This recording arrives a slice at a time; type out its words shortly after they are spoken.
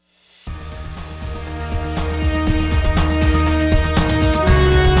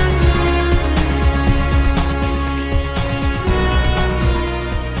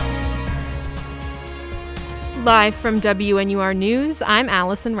Live from WNUR News, I'm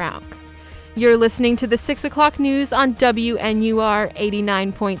Allison Rauch. You're listening to the 6 o'clock news on WNUR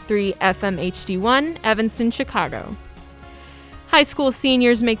 89.3 FM HD1, Evanston, Chicago. High school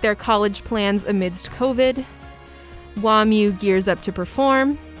seniors make their college plans amidst COVID. Waa-Mu gears up to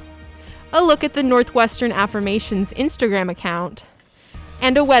perform. A look at the Northwestern Affirmations Instagram account.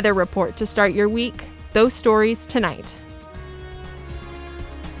 And a weather report to start your week. Those stories tonight.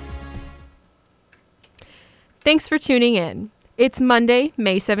 Thanks for tuning in. It's Monday,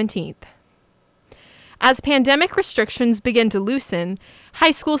 May 17th. As pandemic restrictions begin to loosen, high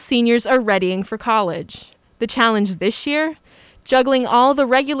school seniors are readying for college. The challenge this year? Juggling all the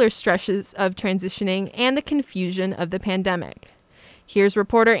regular stresses of transitioning and the confusion of the pandemic. Here's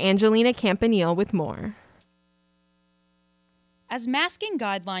reporter Angelina Campanile with more. As masking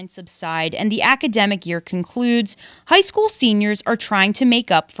guidelines subside and the academic year concludes, high school seniors are trying to make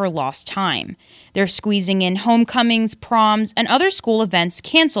up for lost time. They're squeezing in homecomings, proms, and other school events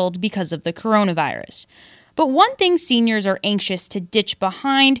canceled because of the coronavirus. But one thing seniors are anxious to ditch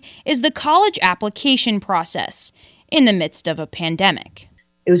behind is the college application process in the midst of a pandemic.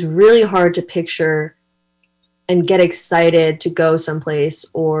 It was really hard to picture and get excited to go someplace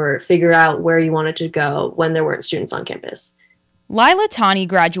or figure out where you wanted to go when there weren't students on campus. Lila Tani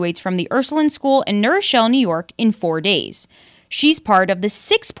graduates from the Ursuline School in New Rochelle, New York in 4 days. She's part of the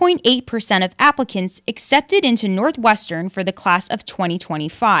 6.8% of applicants accepted into Northwestern for the class of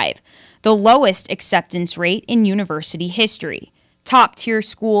 2025, the lowest acceptance rate in university history. Top-tier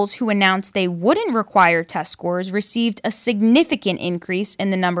schools who announced they wouldn't require test scores received a significant increase in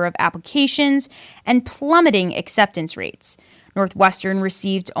the number of applications and plummeting acceptance rates. Northwestern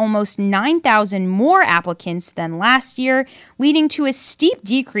received almost 9,000 more applicants than last year, leading to a steep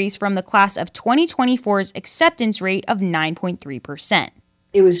decrease from the class of 2024's acceptance rate of 9.3%.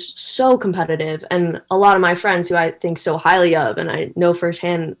 It was so competitive, and a lot of my friends who I think so highly of, and I know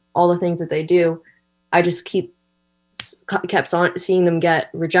firsthand all the things that they do, I just kept on seeing them get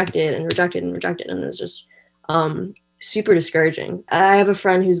rejected, and it was just super discouraging. I have a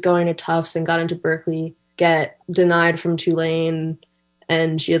friend who's going to Tufts and got into Berkeley, get denied from Tulane,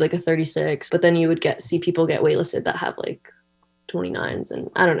 and she had like a 36, but then you would see people get waitlisted that have like 29s, and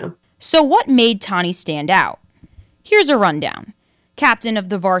I don't know. So what made Tani stand out? Here's a rundown. Captain of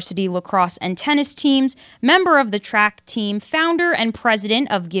the varsity lacrosse and tennis teams, member of the track team, founder and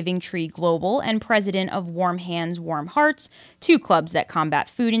president of Giving Tree Global, and president of Warm Hands, Warm Hearts, 2 clubs that combat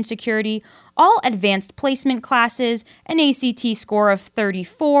food insecurity, all advanced placement classes, an ACT score of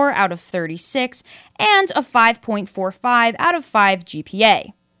 34 out of 36, and a 5.45 out of 5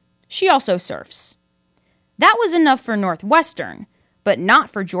 GPA. She also surfs. That was enough for Northwestern, but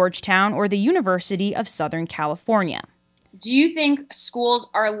not for Georgetown or the University of Southern California. Do you think schools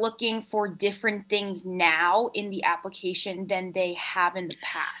are looking for different things now in the application than they have in the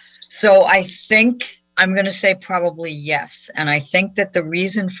past? So I think I'm going to say probably yes. And I think that the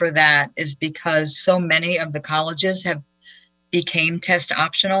reason for that is because so many of the colleges have became test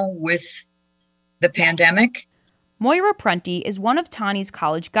optional with the pandemic. Moira Prunty is one of Tani's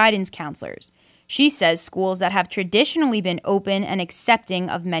college guidance counselors. She says schools that have traditionally been open and accepting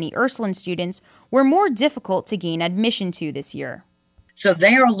of many Ursuline students were more difficult to gain admission to this year. So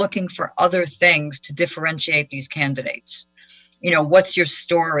they are looking for other things to differentiate these candidates. You know, what's your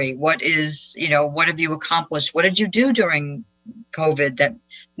story? What have you accomplished? What did you do during COVID that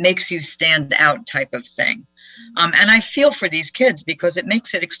makes you stand out type of thing? And I feel for these kids because it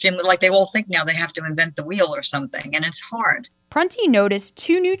makes it extremely, like they all think now they have to invent the wheel or something, and it's hard. Prunty noticed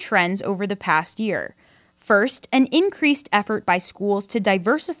 2 new trends over the past year. First, an increased effort by schools to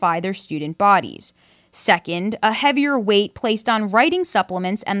diversify their student bodies. Second, a heavier weight placed on writing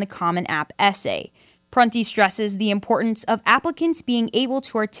supplements and the Common App essay. Prunty stresses the importance of applicants being able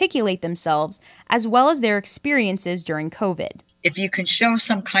to articulate themselves as well as their experiences during COVID. If you can show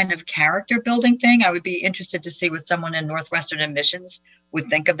some kind of character building thing, I would be interested to see what someone in Northwestern admissions would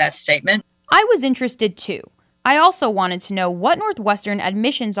think of that statement. I was interested too. I also wanted to know what Northwestern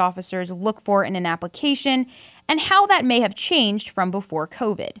admissions officers look for in an application and how that may have changed from before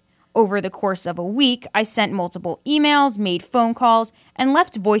COVID. Over the course of a week, I sent multiple emails, made phone calls, and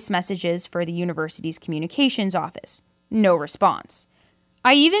left voice messages for the university's communications office. No response.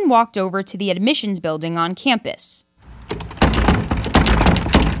 I even walked over to the admissions building on campus.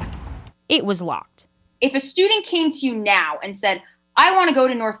 It was locked. If a student came to you now and said, I want to go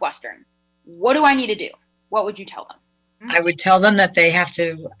to Northwestern, what do I need to do? What would you tell them? I would tell them that they have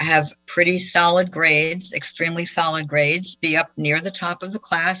to have pretty solid grades, extremely solid grades, be up near the top of the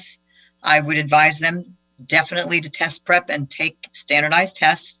class. I would advise them definitely to test prep and take standardized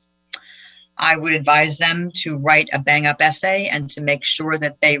tests. I would advise them to write a bang-up essay and to make sure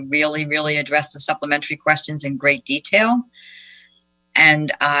that they really, really address the supplementary questions in great detail.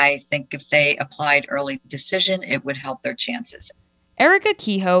 And I think if they applied early decision, it would help their chances. Erica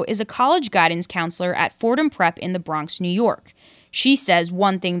Kehoe is a college guidance counselor at Fordham Prep in the Bronx, New York. She says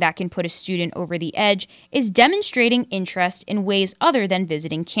one thing that can put a student over the edge is demonstrating interest in ways other than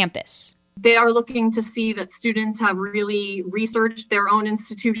visiting campus. They are looking to see that students have really researched their own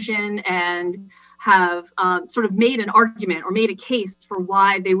institution and have sort of made an argument or made a case for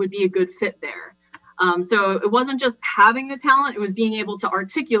why they would be a good fit there. So it wasn't just having the talent, it was being able to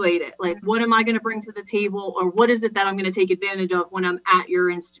articulate it. Like, what am I going to bring to the table, or what is it that I'm going to take advantage of when I'm at your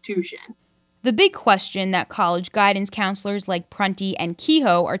institution? The big question that college guidance counselors like Prunty and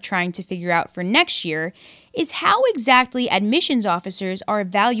Kehoe are trying to figure out for next year is how exactly admissions officers are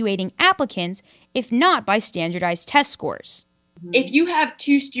evaluating applicants, if not by standardized test scores. If you have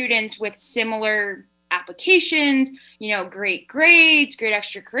two students with similar applications, great grades, great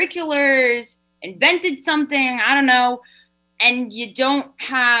extracurriculars, invented something, I don't know, and you don't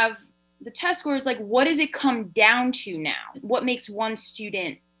have the test scores, like, what does it come down to now? What makes one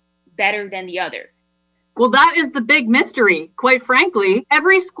student better than the other? Well, that is the big mystery, quite frankly.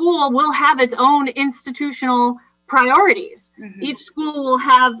 Every school will have its own institutional priorities. Mm-hmm. Each school will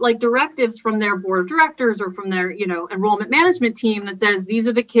have directives from their board of directors or from their, enrollment management team that says these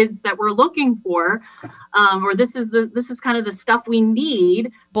are the kids that we're looking for, or this is kind of the stuff we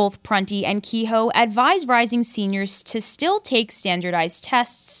need. Both Prunty and Kehoe advise rising seniors to still take standardized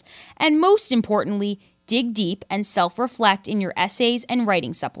tests, and most importantly, dig deep and self-reflect in your essays and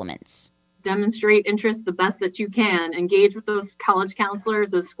writing supplements. Demonstrate interest the best that you can. Engage with those college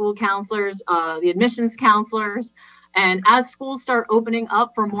counselors, those school counselors, the admissions counselors. And as schools start opening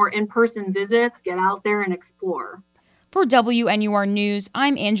up for more in-person visits, get out there and explore. For WNUR News,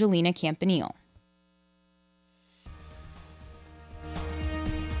 I'm Angelina Campanile.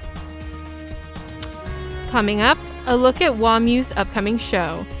 Coming up, a look at Waa-Mu's upcoming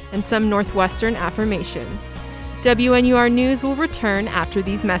show and some Northwestern affirmations. WNUR News will return after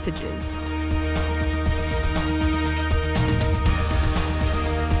these messages.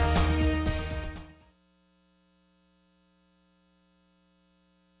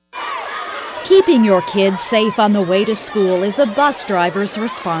 Keeping your kids safe on the way to school is a bus driver's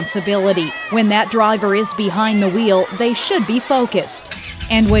responsibility. When that driver is behind the wheel, they should be focused.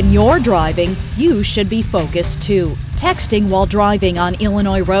 And when you're driving, you should be focused too. Texting while driving on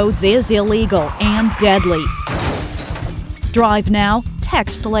Illinois roads is illegal and deadly. Drive now,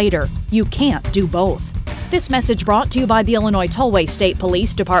 text later. You can't do both. This message brought to you by the Illinois Tollway State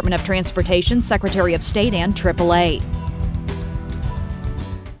Police, Department of Transportation, Secretary of State, and AAA.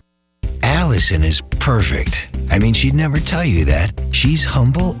 Allison is perfect. I mean, she'd never tell you that. She's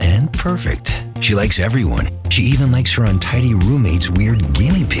humble and perfect. She likes everyone. She even likes her untidy roommate's weird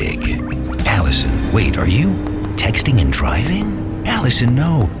guinea pig. Allison, wait, are you texting and driving? Allison,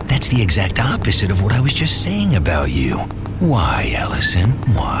 no. That's the exact opposite of what I was just saying about you. Why, Allison?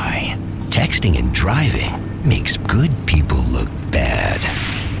 Why? Texting and driving makes good people look bad.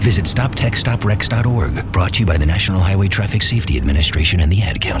 Visit StopTextStopWrecks.org. Brought to you by the National Highway Traffic Safety Administration and the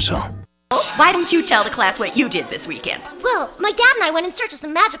Ad Council. Why don't you tell the class what you did this weekend? Well, my dad and I went in search of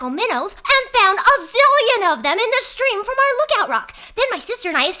some magical minnows and found a zillion of them in the stream from our lookout rock. Then my sister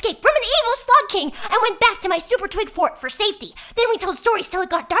and I escaped from an evil slug king and went back to my super twig fort for safety. Then we told stories till it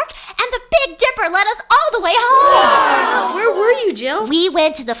got dark, and the Big Dipper led us all the way home. Wow. Where were you, Jill? We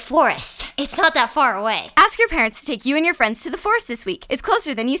went to the forest. It's not that far away. Ask your parents to take you and your friends to the forest this week. It's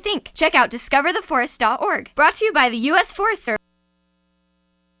closer than you think. Check out discovertheforest.org. Brought to you by the U.S. Forest Service.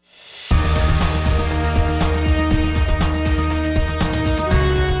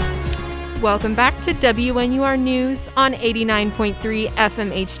 Welcome back to WNUR News on 89.3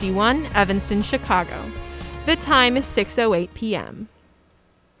 FM HD1, Evanston, Chicago. The time is 6:08 p.m.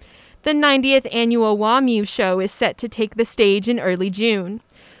 The 90th annual Waa-Mu show is set to take the stage in early June.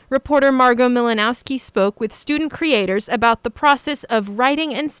 Reporter Margo Milanowski spoke with student creators about the process of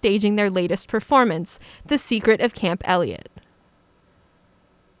writing and staging their latest performance, The Secret of Camp Elliot.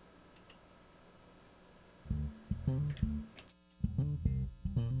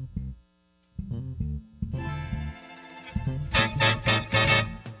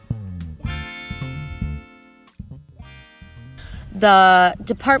 The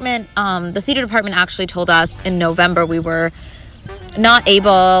department, the theater department actually told us in November we were not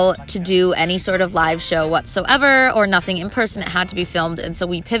able to do any sort of live show whatsoever or nothing in person. It had to be filmed. And so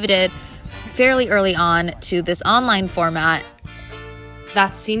we pivoted fairly early on to this online format.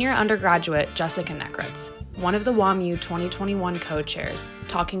 That's senior undergraduate Jessica Nekritz. one of the Waa-Mu 2021 co-chairs,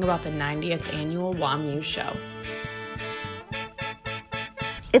 talking about the 90th annual Waa-Mu show.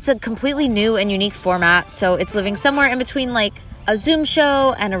 It's a completely new and unique format, so it's living somewhere in between like a Zoom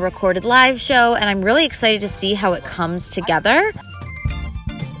show and a recorded live show, and I'm really excited to see how it comes together.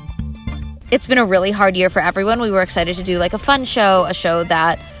 It's been a really hard year for everyone. We were excited to do like a fun show, a show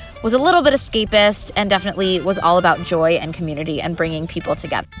that was a little bit escapist and definitely was all about joy and community and bringing people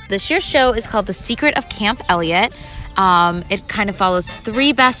together. This year's show is called The Secret of Camp Elliott. It kind of follows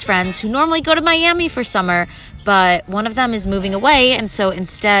three best friends who normally go to Miami for summer, but one of them is moving away, and so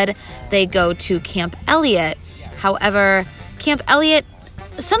instead they go to Camp Elliott. However, Camp Elliott,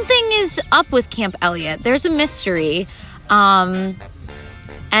 something is up with Camp Elliott. There's a mystery.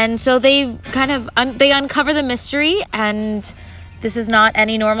 And so they kind of they uncover the mystery, and this is not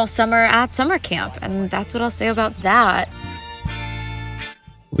any normal summer at summer camp, and that's what I'll say about that.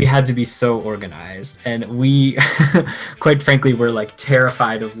 We had to be so organized, and we quite frankly were like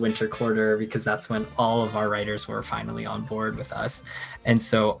terrified of winter quarter because that's when all of our writers were finally on board with us. And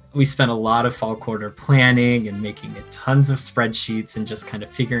so we spent a lot of fall quarter planning and making tons of spreadsheets and just kind of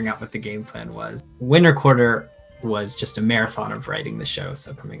figuring out what the game plan was. Winter quarter was just a marathon of writing the show,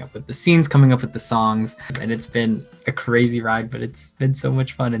 so coming up with the scenes, coming up with the songs, and it's been a crazy ride, but it's been so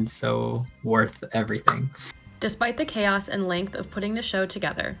much fun and so worth everything. Despite the chaos and length of putting the show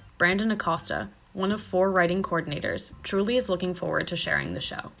together, Brandon Acosta, one of 4 writing coordinators, truly is looking forward to sharing the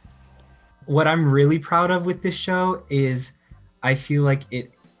show. What I'm really proud of with this show is I feel like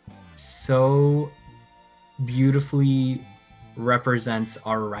it so beautifully represents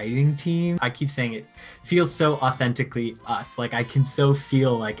our writing team. I keep saying it feels so authentically us. Like I can so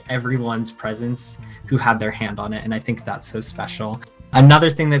feel like everyone's presence who had their hand on it, and I think that's so special. Another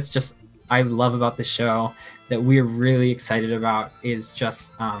thing that's just I love about the show that we're really excited about is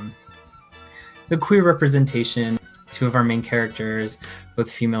just the queer representation. 2 of our main characters, both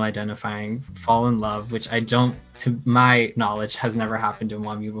female identifying, fall in love, which I don't, to my knowledge, has never happened in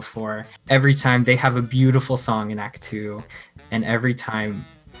Waa-Mu before. Every time they have a beautiful song in Act 2, and every time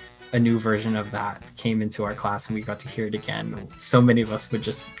a new version of that came into our class and we got to hear it again, so many of us would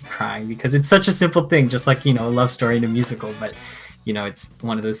just be crying because it's such a simple thing, just like, a love story in a musical, but it's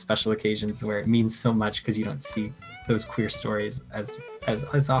one of those special occasions where it means so much because you don't see those queer stories as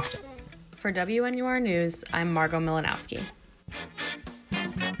often. For WNUR News, I'm Margo Milanowski.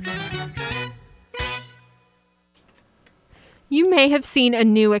 You may have seen a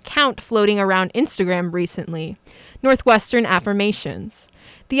new account floating around Instagram recently, Northwestern Affirmations.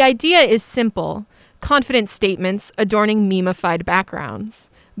 The idea is simple, confident statements adorning meme-ified backgrounds.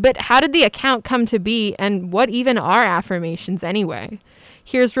 But how did the account come to be, and what even are affirmations anyway?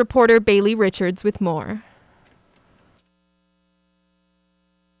 Here's reporter Bailey Richards with more.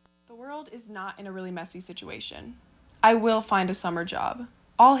 The world is not in a really messy situation. I will find a summer job.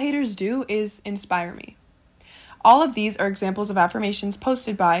 All haters do is inspire me. All of these are examples of affirmations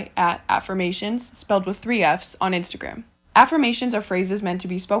posted by @Affirmations, spelled with 3 F's, on Instagram. Affirmations are phrases meant to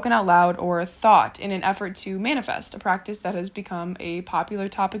be spoken out loud or thought in an effort to manifest, a practice that has become a popular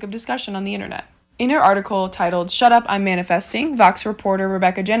topic of discussion on the internet. In her article titled "Shut Up, I'm Manifesting," Vox reporter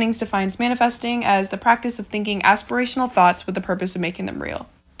Rebecca Jennings defines manifesting as the practice of thinking aspirational thoughts with the purpose of making them real.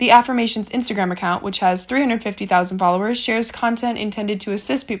 The Affirmations Instagram account, which has 350,000 followers, shares content intended to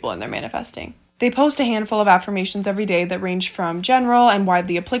assist people in their manifesting. They post a handful of affirmations every day that range from general and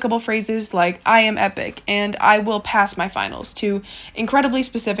widely applicable phrases like "I am epic" and "I will pass my finals" to incredibly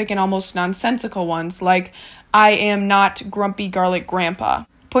specific and almost nonsensical ones like "I am not grumpy garlic grandpa."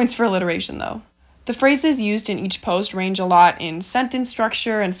 Points for alliteration, though. The phrases used in each post range a lot in sentence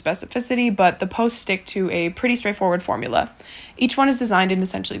structure and specificity, but the posts stick to a pretty straightforward formula. Each one is designed in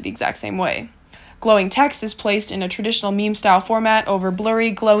essentially the exact same way. Glowing text is placed in a traditional meme-style format over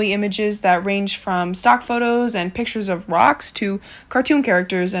blurry, glowy images that range from stock photos and pictures of rocks to cartoon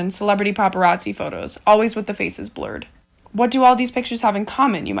characters and celebrity paparazzi photos, always with the faces blurred. What do all these pictures have in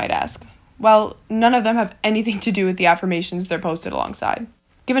common, you might ask? Well, none of them have anything to do with the affirmations they're posted alongside.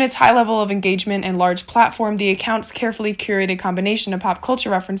 Given its high level of engagement and large platform, the account's carefully curated combination of pop culture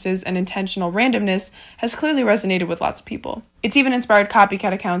references and intentional randomness has clearly resonated with lots of people. It's even inspired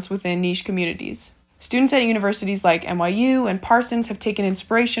copycat accounts within niche communities. Students at universities like NYU and Parsons have taken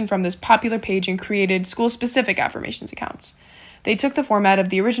inspiration from this popular page and created school-specific affirmations accounts. They took the format of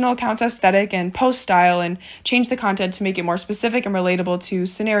the original account's aesthetic and post style and changed the content to make it more specific and relatable to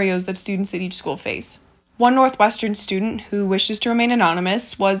scenarios that students at each school face. One Northwestern student who wishes to remain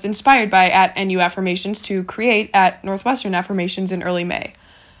anonymous was inspired by @NU Affirmations to create @Northwestern Affirmations in early May.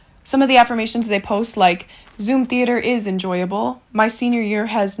 Some of the affirmations they post, like, Zoom theater is enjoyable, my senior year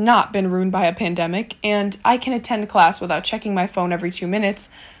has not been ruined by a pandemic, and I can attend class without checking my phone every 2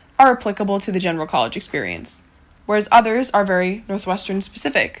 minutes, are applicable to the general college experience. Whereas others are very Northwestern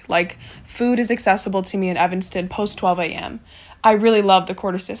specific, like, food is accessible to me in Evanston post 12 a.m. I really love the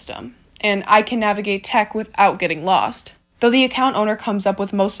quarter system, and I can navigate tech without getting lost. Though the account owner comes up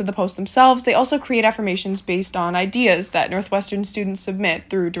with most of the posts themselves, they also create affirmations based on ideas that Northwestern students submit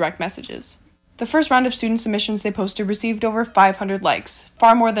through direct messages. The first round of student submissions they posted received over 500 likes,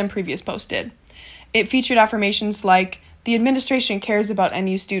 far more than previous posted. It featured affirmations like, the administration cares about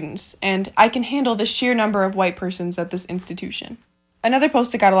NU students, and I can handle the sheer number of white persons at this institution. Another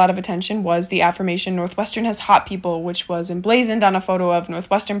post that got a lot of attention was the affirmation Northwestern has hot people, which was emblazoned on a photo of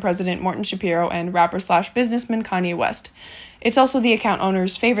Northwestern President Morton Shapiro and rapper/businessman Kanye West. It's also the account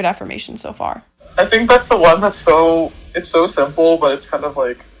owner's favorite affirmation so far. I think that's the one that's it's so simple, but it's kind of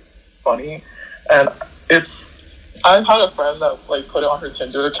like funny. And I've had a friend that like put it on her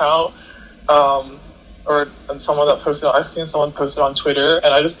Tinder account, and someone that posted I've seen someone post it on Twitter,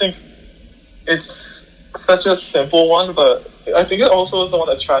 and I just think it's such a simple one, but I think it also is the one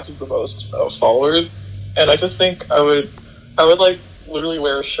that attracted the most followers. And I just think I would like literally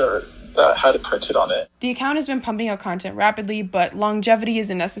wear a shirt that had it printed on it. The account has been pumping out content rapidly, but longevity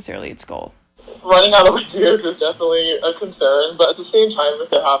isn't necessarily its goal. Running out of ideas is definitely a concern, but at the same time,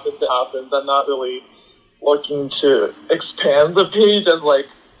 if it happens, it happens. I'm not really looking to expand the page as like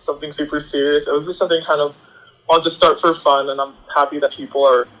something super serious. It was just something kind of, I'll just start for fun, and I'm happy that people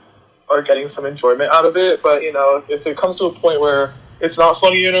are getting some enjoyment out of it. But, you know, if it comes to a point where it's not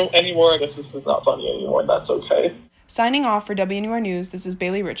funny anymore, I guess this is not funny anymore, and that's okay. Signing off for WNUR News, this is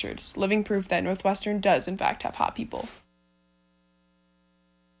Bailey Richards, living proof that Northwestern does, in fact, have hot people.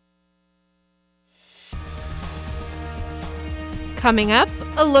 Coming up,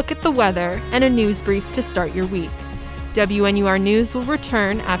 a look at the weather and a news brief to start your week. WNUR News will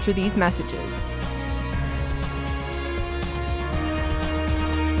return after these messages.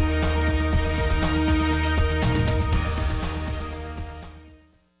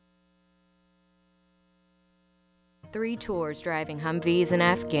 Three tours driving Humvees in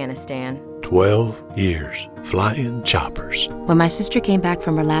Afghanistan. 12 years flying choppers. When my sister came back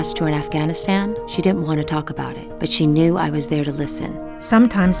from her last tour in Afghanistan, she didn't want to talk about it, but she knew I was there to listen.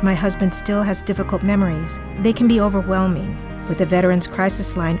 Sometimes my husband still has difficult memories. They can be overwhelming. With the Veterans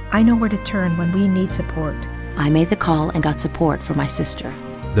Crisis Line, I know where to turn when we need support. I made the call and got support for my sister.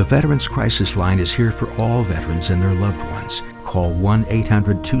 The Veterans Crisis Line is here for all veterans and their loved ones. Call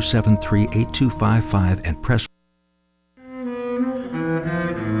 1-800-273-8255 and press.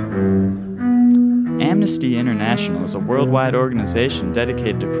 Amnesty International is a worldwide organization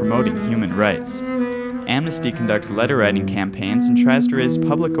dedicated to promoting human rights. Amnesty conducts letter-writing campaigns and tries to raise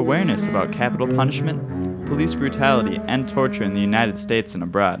public awareness about capital punishment, police brutality, and torture in the United States and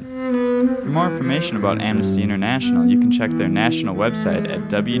abroad. For more information about Amnesty International, you can check their national website at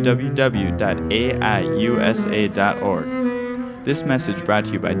www.aiusa.org. This message brought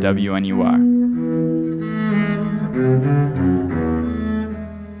to you by WNUR.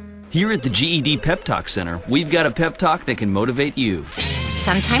 Here at the GED Pep Talk Center, we've got a pep talk that can motivate you.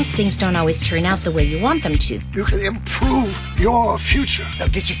 Sometimes things don't always turn out the way you want them to. You can improve your future. Now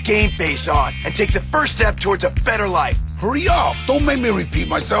get your game face on and take the first step towards a better life. Hurry up! Don't make me repeat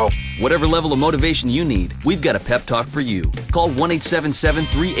myself. Whatever level of motivation you need, we've got a pep talk for you. Call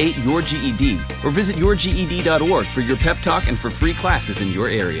 1-877-38-YOUR-GED or visit yourged.org for your pep talk and for free classes in your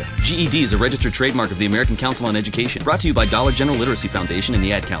area. GED is a registered trademark of the American Council on Education, brought to you by Dollar General Literacy Foundation and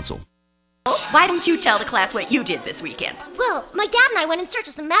the Ad Council. Why don't you tell the class what you did this weekend? Well, my dad and I went in search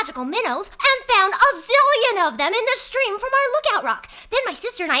of some magical minnows and found a zillion of them in the stream from our lookout rock. Then my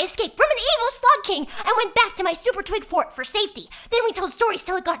sister and I escaped from an evil slug king and went back to my super twig fort for safety. Then we told stories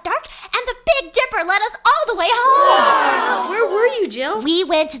till it got dark, and the Big Dipper led us all the way home. Wow. Where were you, Jill? We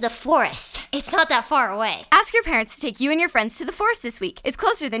went to the forest. It's not that far away. Ask your parents to take you and your friends to the forest this week. It's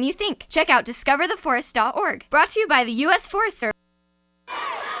closer than you think. Check out discovertheforest.org. Brought to you by the U.S. Forest Service.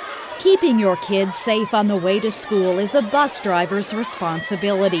 Keeping your kids safe on the way to school is a bus driver's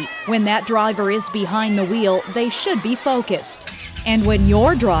responsibility. When that driver is behind the wheel, they should be focused. And when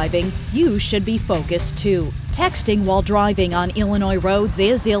you're driving, you should be focused too. Texting while driving on Illinois roads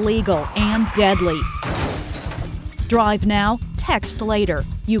is illegal and deadly. Drive now, text later.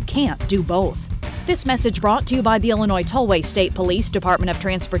 You can't do both. This message brought to you by the Illinois Tollway State Police, Department of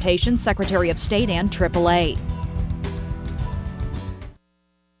Transportation, Secretary of State, and AAA.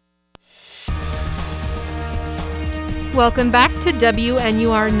 Welcome back to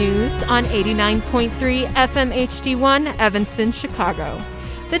WNUR News on 89.3 FM HD1, Evanston, Chicago.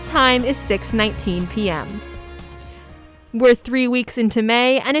 The time is 6:19 p.m. We're 3 weeks into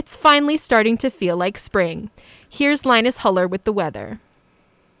May, and it's finally starting to feel like spring. Here's Linus Huller with the weather.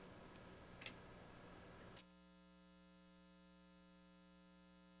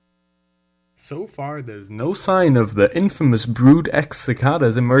 So far, there's no sign of the infamous Brood X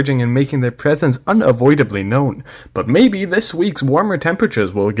cicadas emerging and making their presence unavoidably known, but maybe this week's warmer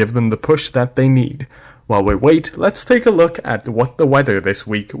temperatures will give them the push that they need. While we wait, let's take a look at what the weather this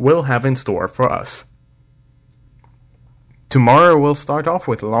week will have in store for us. Tomorrow will start off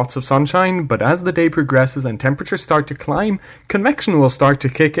with lots of sunshine, but as the day progresses and temperatures start to climb, convection will start to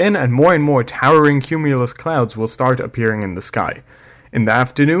kick in and more towering cumulus clouds will start appearing in the sky. In the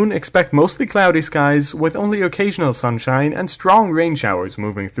afternoon, expect mostly cloudy skies with only occasional sunshine and strong rain showers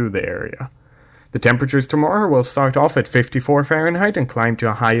moving through the area. The temperatures tomorrow will start off at 54 Fahrenheit and climb to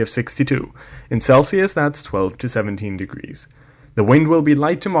a high of 62. In Celsius, that's 12 to 17 degrees. The wind will be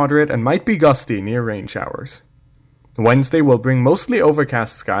light to moderate and might be gusty near rain showers. Wednesday will bring mostly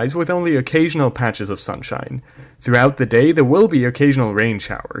overcast skies with only occasional patches of sunshine. Throughout the day, there will be occasional rain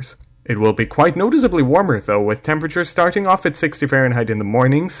showers. It will be quite noticeably warmer though, with temperatures starting off at 60 Fahrenheit in the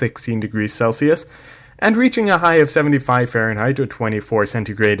morning, 16 degrees Celsius, and reaching a high of 75 Fahrenheit or 24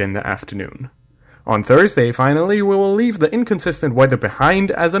 centigrade in the afternoon. On Thursday, finally, we will leave the inconsistent weather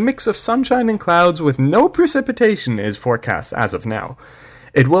behind as a mix of sunshine and clouds with no precipitation is forecast as of now.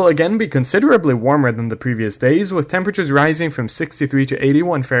 It will again be considerably warmer than the previous days, with temperatures rising from 63 to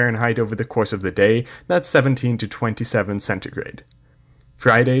 81 Fahrenheit over the course of the day, that's 17 to 27 centigrade.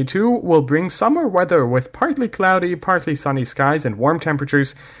 Friday, too, will bring summer weather with partly cloudy, partly sunny skies and warm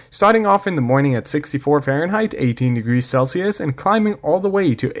temperatures, starting off in the morning at 64 Fahrenheit, 18 degrees Celsius, and climbing all the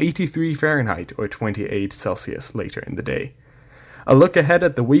way to 83 Fahrenheit, or 28 Celsius later in the day. A look ahead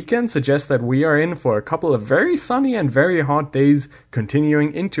at the weekend suggests that we are in for a couple of very sunny and very hot days,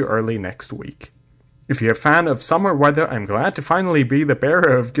 continuing into early next week. If you're a fan of summer weather, I'm glad to finally be the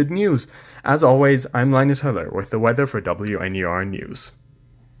bearer of good news. As always, I'm Linus Huller with the weather for WNUR News.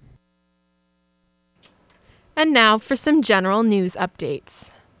 And now for some general news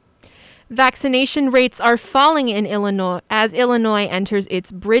updates. Vaccination rates are falling in Illinois as Illinois enters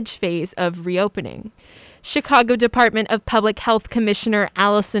its bridge phase of reopening. Chicago Department of Public Health Commissioner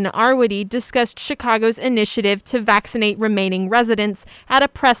Allison discussed Chicago's initiative to vaccinate remaining residents at a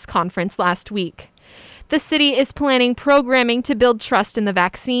press conference last week. The city is planning programming to build trust in the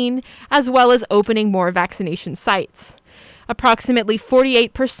vaccine, as well as opening more vaccination sites. Approximately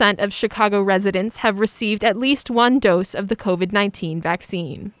 48% of Chicago residents have received at least one dose of the COVID-19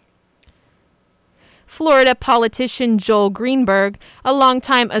 vaccine. Florida politician Joel Greenberg, a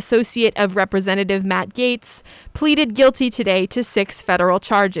longtime associate of Representative Matt Gaetz, pleaded guilty today to 6 federal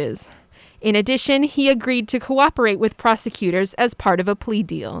charges. In addition, he agreed to cooperate with prosecutors as part of a plea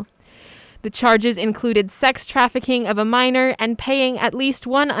deal. The charges included sex trafficking of a minor and paying at least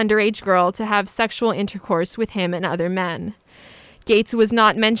one underage girl to have sexual intercourse with him and other men. Gaetz was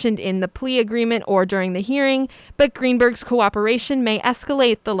not mentioned in the plea agreement or during the hearing, but Greenberg's cooperation may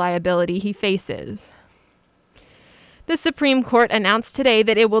escalate the liability he faces. The Supreme Court announced today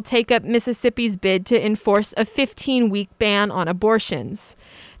that it will take up Mississippi's bid to enforce a 15-week ban on abortions.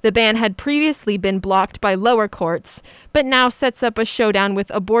 The ban had previously been blocked by lower courts, but now sets up a showdown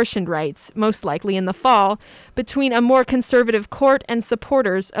with abortion rights, most likely in the fall, between a more conservative court and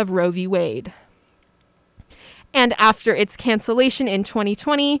supporters of Roe v. Wade. And after its cancellation in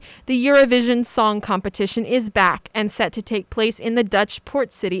 2020, the Eurovision Song Competition is back and set to take place in the Dutch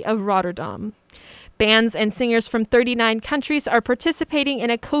port city of Rotterdam. Bands and singers from 39 countries are participating in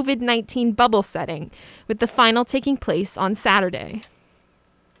a COVID-19 bubble setting, with the final taking place on Saturday.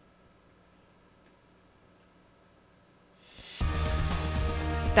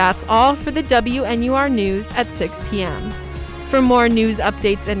 That's all for the WNUR News at 6 p.m. For more news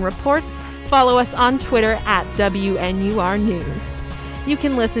updates and reports, follow us on Twitter at WNUR News. You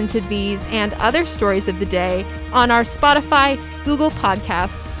can listen to these and other stories of the day on our Spotify, Google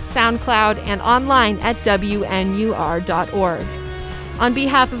Podcasts, SoundCloud, and online at WNUR.org. On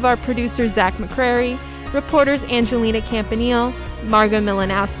behalf of our producer, Zach McCrary, reporters Angelina Campanile, Margo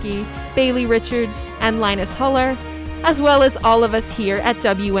Milanowski, Bailey Richards, and Linus Huller, as well as all of us here at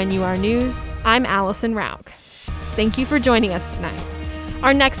WNUR News, I'm Allison Rauch. Thank you for joining us tonight.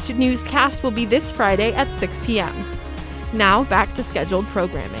 Our next newscast will be this Friday at 6 p.m. Now back to scheduled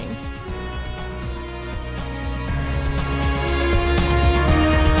programming.